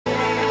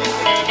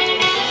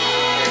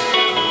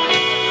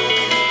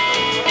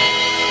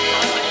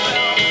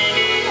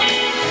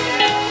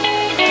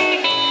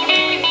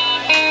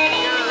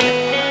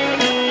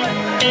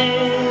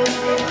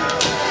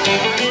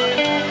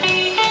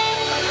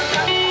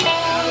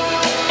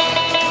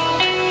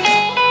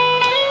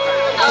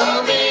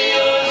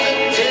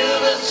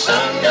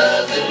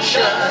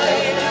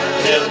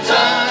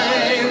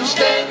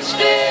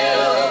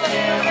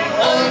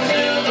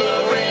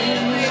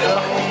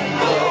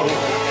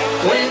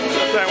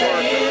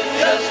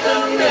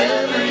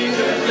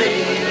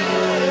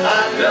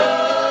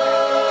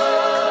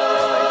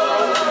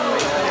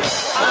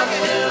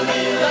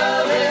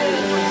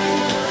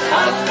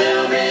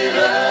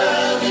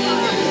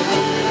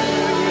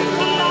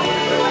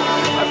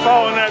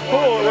all in that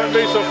pool, it wouldn't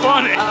be so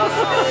funny.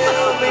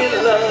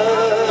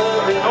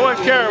 I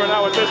wouldn't care, but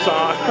not with this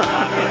song.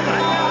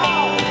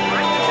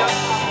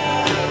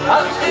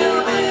 I'll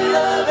still be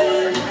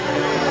loving.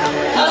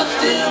 I'll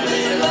still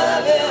be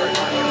loving.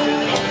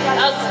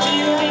 I'll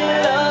still be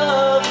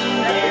loving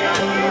you.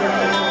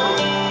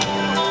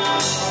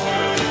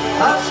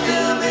 I'll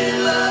still be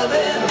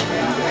loving.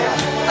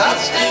 I'll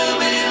still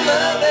be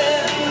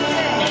loving.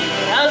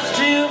 I'll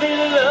still be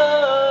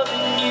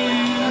loving you.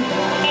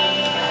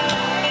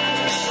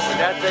 Would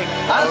that thing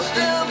I'll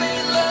still be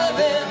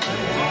loving.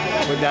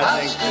 Would that I'll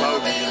thing still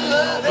float? be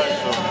loving.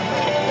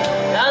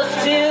 I'll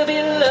still be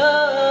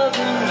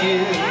loving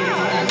you.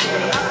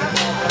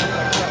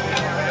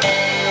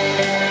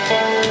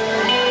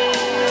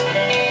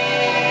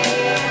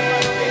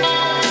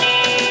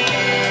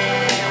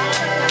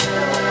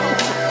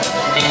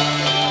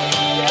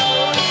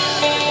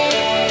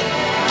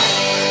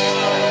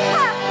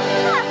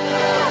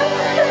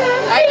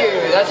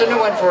 That's a new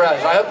one for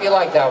us. I hope you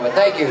like that one.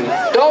 Thank you.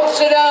 Don't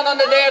sit down on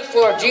the dance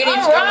floor.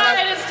 Jeannie's coming up. All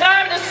right, it's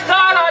time to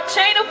start our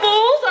Chain of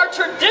Fools, our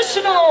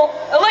traditional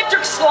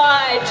electric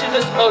slide to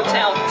this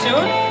Motown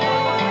tune.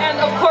 And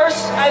of course,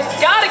 I've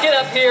got to get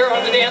up here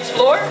on the dance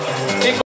floor.